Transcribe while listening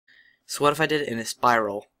So what if I did it in a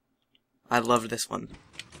spiral? I loved this one.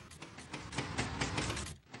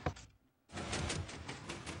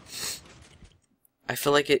 I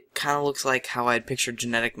feel like it kind of looks like how I'd pictured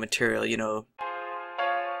genetic material, you know.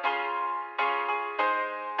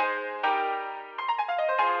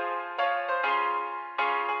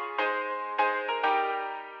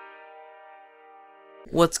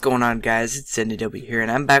 What's going on, guys? It's NDW here,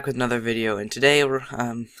 and I'm back with another video. And today,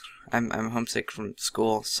 I'm homesick from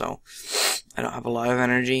school, so I don't have a lot of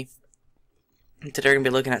energy. And today we're gonna be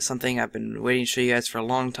looking at something I've been waiting to show you guys for a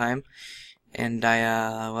long time, and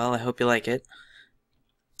I hope you like it.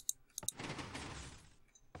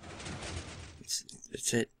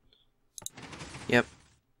 That's it. Yep.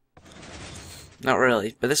 Not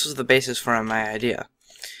really, but this was the basis for my idea.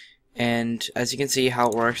 And as you can see, how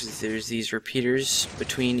it works is there's these repeaters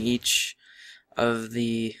between each of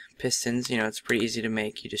the pistons. You know, it's pretty easy to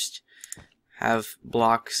make. You just have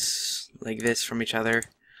blocks like this from each other,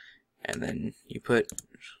 and then you put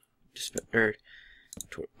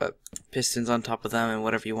pistons on top of them and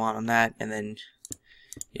whatever you want on that, and then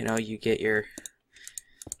you know, you get your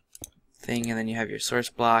thing, and then you have your source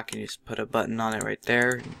block, and you just put a button on it right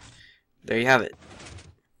there, and there you have it.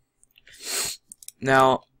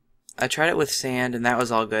 Now, I tried it with sand, and that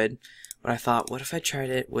was all good, but I thought, what if I tried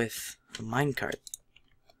it with a minecart?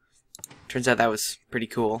 Turns out that was pretty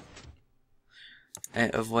cool,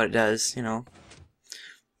 of what it does, you know.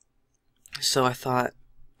 So I thought,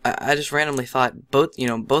 I just randomly thought, boats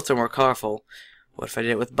are more colorful. What if I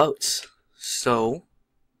did it with boats? So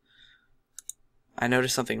I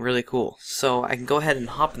noticed something really cool. So I can go ahead and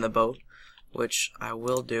hop in the boat, which I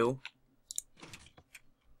will do.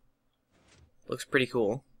 Looks pretty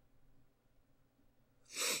cool.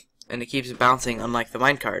 And it keeps bouncing, unlike the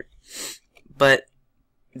minecart. But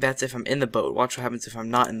that's if I'm in the boat. Watch what happens if I'm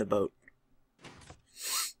not in the boat.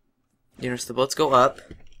 You notice the boats go up,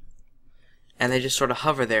 and they just sort of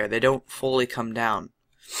hover there. They don't fully come down.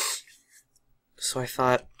 So I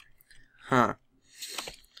thought, huh.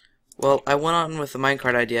 Well, I went on with the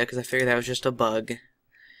minecart idea because I figured that was just a bug.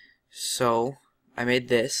 So I made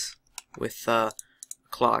this with a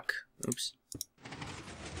clock. Oops.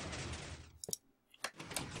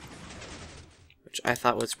 Which I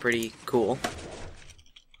thought was pretty cool.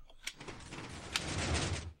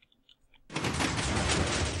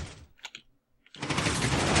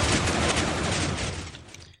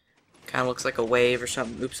 Kind of looks like a wave or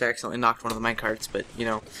something. Oops, I accidentally knocked one of the minecarts, but you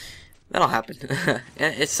know, that'll happen.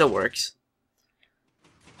 It still works.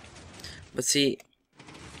 But see,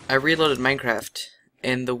 I reloaded Minecraft,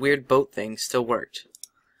 and the weird boat thing still worked.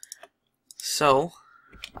 So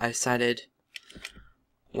I decided,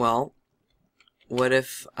 well, what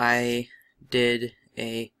if I did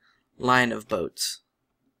a line of boats?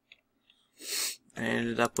 I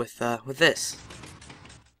ended up with this.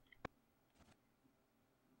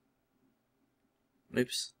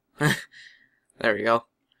 Oops. There we go.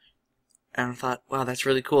 And I thought, wow, that's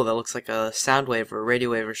really cool. That looks like a sound wave or a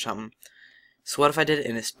radio wave or something. So what if I did it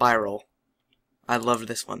in a spiral? I loved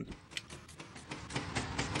this one.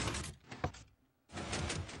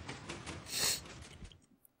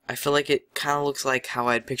 I feel like it kind of looks like how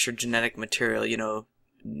I'd pictured genetic material, you know,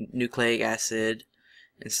 nucleic acid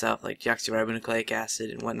and stuff, like deoxyribonucleic acid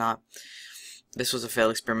and whatnot. This was a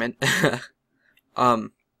failed experiment.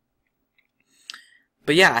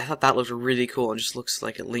 But yeah, I thought that looked really cool, and just looks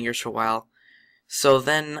like it lingers for a while. So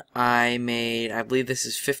then I made, I believe this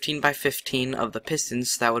is 15 by 15 of the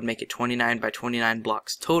pistons, so that would make it 29 by 29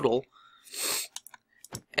 blocks total.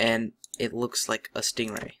 And it looks like a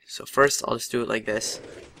StingRay. So first I'll just do it like this.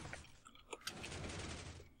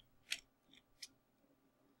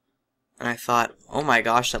 And I thought, oh my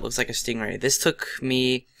gosh, that looks like a StingRay. This took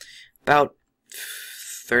me about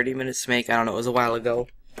 30 minutes to make. I don't know, it was a while ago.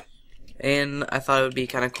 And I thought it would be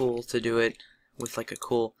kind of cool to do it with like a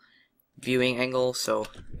cool viewing angle. So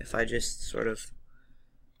if I just sort of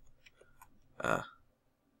there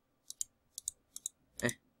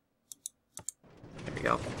we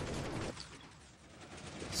go.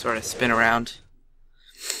 Sort of spin around.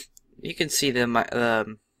 You can see the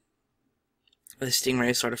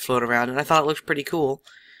StingRay sort of float around, and I thought it looked pretty cool.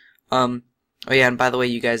 Oh yeah, and by the way,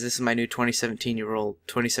 you guys, this is my new 2017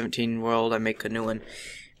 world. I make a new one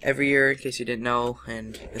every year, in case you didn't know,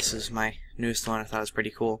 and this is my newest one. I thought it was pretty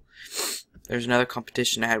cool. There's another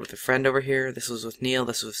competition I had with a friend over here. This was with Neil.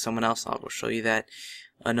 This was with someone else. I will show you that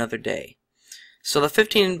another day. So the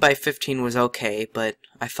 15 by 15 was okay, but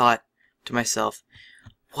I thought to myself,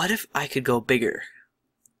 what if I could go bigger?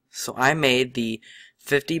 So I made the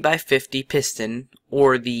 50 by 50 piston,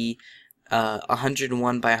 or the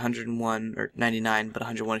 101 by 101, or 99, but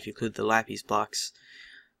 101 if you include the lapis blocks.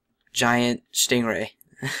 Giant StingRay.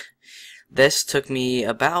 This took me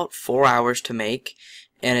about 4 hours to make,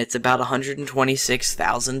 and it's about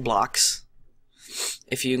 126,000 blocks,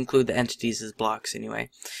 if you include the entities as blocks anyway.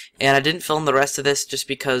 And I didn't film the rest of this just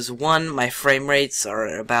because, one, my frame rates are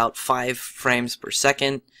about 5 frames per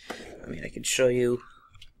second. I mean, I can show you.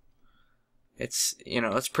 It's,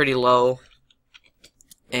 it's pretty low.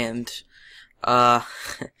 And, yeah,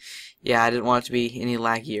 I didn't want it to be any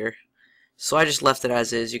laggier. So I just left it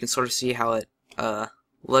as is. You can sort of see how it,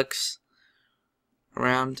 looks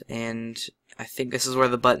around, and I think this is where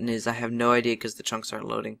the button is. I have no idea because the chunks aren't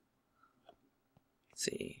loading. Let's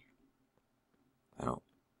see. I don't.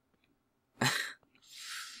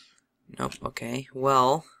 Nope. Okay.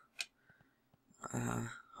 Well.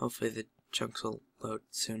 Hopefully the chunks will load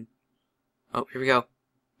soon. Oh, here we go.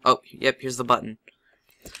 Oh, yep. Here's the button.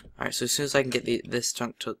 All right. So as soon as I can get this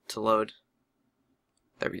chunk to load,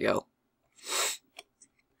 there we go.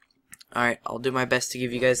 Alright, I'll do my best to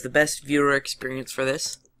give you guys the best viewer experience for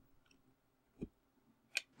this.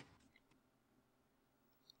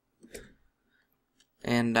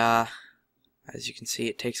 And, as you can see,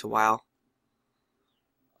 it takes a while.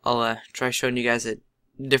 I'll, try showing you guys at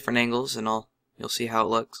different angles, and you'll see how it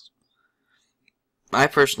looks. I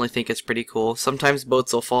personally think it's pretty cool. Sometimes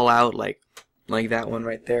boats will fall out, like that one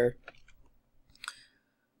right there.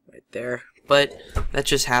 Right there. But that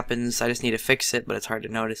just happens. I just need to fix it, but it's hard to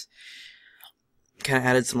notice. Kind of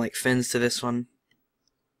added some like fins to this one.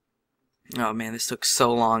 Oh man, this took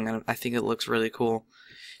so long, and I think it looks really cool.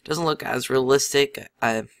 It doesn't look as realistic.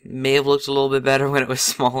 I may have looked a little bit better when it was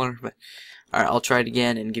smaller, but alright, I'll try it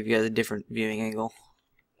again and give you guys a different viewing angle.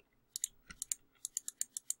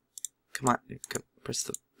 Come on, press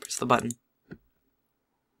the button.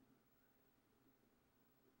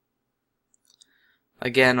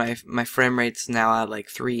 Again, my frame rate's now at like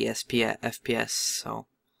 3 FPS, so.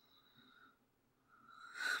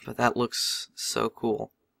 But that looks so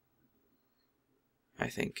cool, I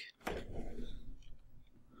think.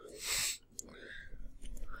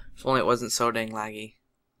 If only it wasn't so dang laggy.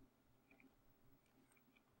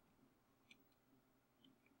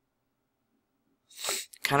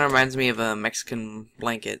 Kind of reminds me of a Mexican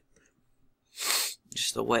blanket.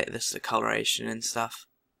 Just the way, the coloration and stuff.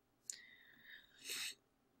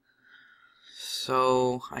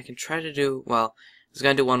 So, I can try to do, well, I was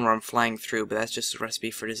going to do one where I'm flying through, but that's just a recipe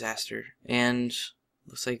for disaster. And,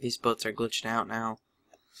 looks like these boats are glitching out now.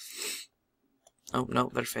 Oh, no,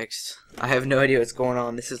 they're fixed. I have no idea what's going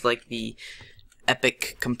on. This is like the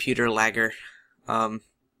epic computer lagger.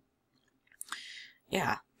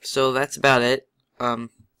 Yeah, so that's about it.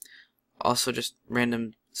 Also, just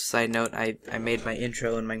random side note, I made my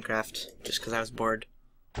intro in Minecraft just because I was bored.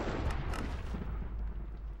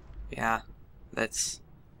 Yeah. That's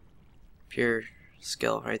pure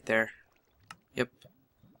skill right there. Yep.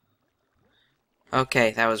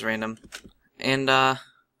 Okay, that was random. And,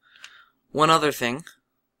 one other thing.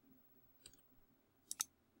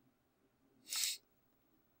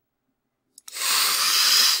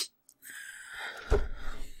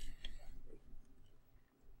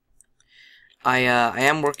 I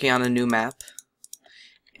am working on a new map.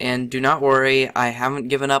 And do not worry, I haven't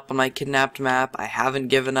given up on my kidnapped map. I haven't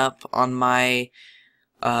given up on my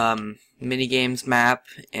minigames map,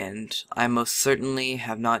 and I most certainly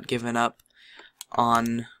have not given up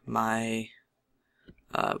on my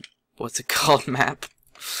what's it called map.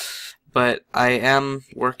 But I am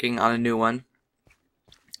working on a new one.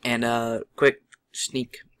 And a quick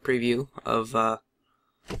sneak preview of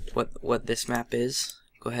what this map is.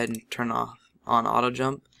 Go ahead and turn on auto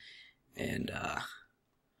jump and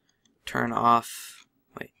turn off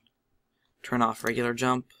regular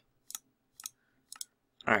jump.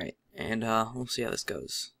 Alright, and we'll see how this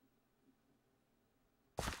goes.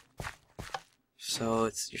 So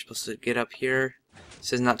you're supposed to get up here. It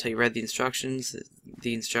says not till you read the instructions.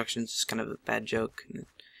 The instructions is kind of a bad joke. And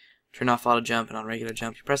turn off auto jump, and on regular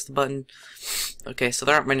jump you press the button. Okay, so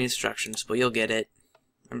there aren't many instructions, but you'll get it.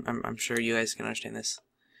 I'm sure you guys can understand this.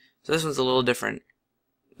 So this one's a little different.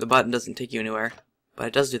 The button doesn't take you anywhere, but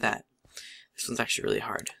it does do that. This one's actually really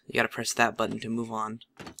hard. You gotta press that button to move on.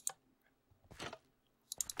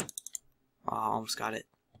 Oh, almost got it.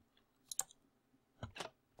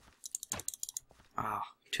 Ah,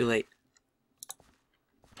 too late.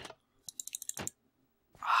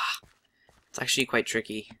 Ah, it's actually quite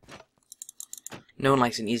tricky. No one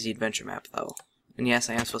likes an easy adventure map, though. And yes,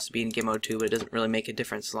 I am supposed to be in game mode 2, but it doesn't really make a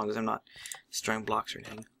difference as long as I'm not destroying blocks or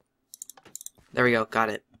anything. There we go, got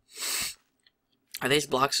it. Are these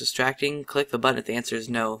blocks distracting? Click the button if the answer is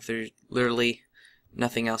no. There's literally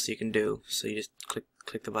nothing else you can do, so you just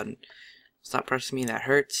click the button. Stop pressing me, that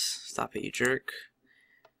hurts. Stop it, you jerk.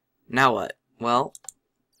 Now what? Well,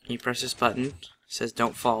 you press this button. It says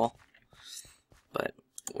don't fall. But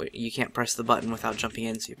you can't press the button without jumping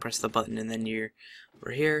in, so you press the button and then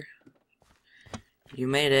we're here. You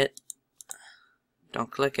made it.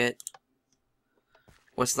 Don't click it.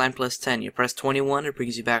 What's 9 plus 10? You press 21, it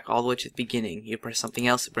brings you back all the way to the beginning. You press something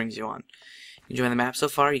else, it brings you on. You enjoying the map so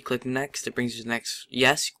far? You click next, it brings you to the next.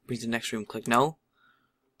 Yes, it brings you to the next room. Click no.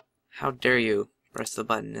 How dare you press the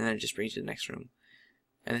button and then it just brings you to the next room.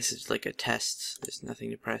 And this is like a test. There's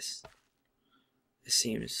nothing to press. It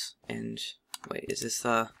seems. And wait, is this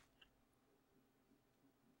oh,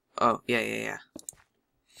 yeah.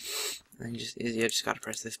 And you just gotta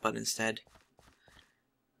press this button instead.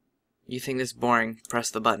 You think this is boring, press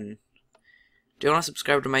the button. Do you want to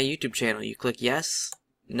subscribe to my YouTube channel? You click yes,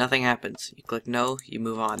 nothing happens. You click no, you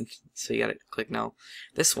move on. So you gotta click no.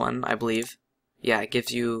 This one, I believe, yeah, it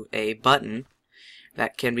gives you a button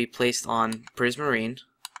that can be placed on Prismarine,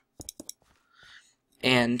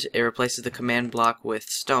 and it replaces the command block with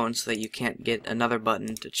stone so that you can't get another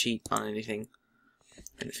button to cheat on anything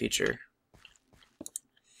in the future.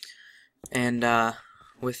 And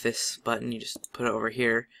with this button, you just put it over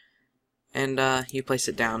here, and you place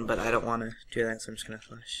it down, but I don't want to do that, so I'm just going to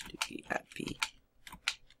flash dp at p.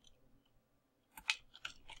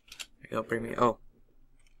 There you go, bring me, oh,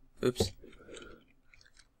 oops.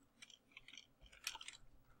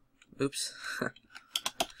 Oops.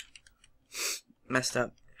 Messed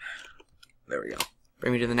up. There we go.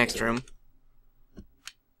 Bring me to the next room.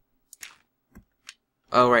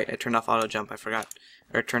 Oh, right, I turned off auto jump, I forgot.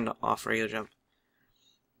 Or turned off regular jump.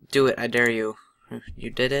 Do it, I dare you. You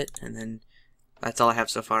did it, and then that's all I have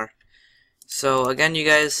so far. So, again, you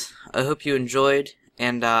guys, I hope you enjoyed,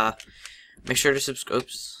 and make sure to subscribe.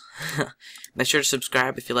 Oops. Make sure to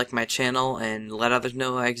subscribe if you like my channel, and let others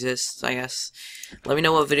know I exist, I guess. Let me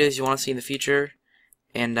know what videos you want to see in the future,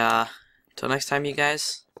 and till next time, you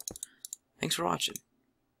guys, thanks for watching.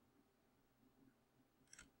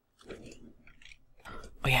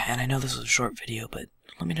 Oh yeah, and I know this was a short video, but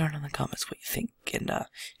let me know in the comments what you think, and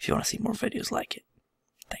if you want to see more videos like it.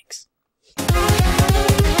 Thanks.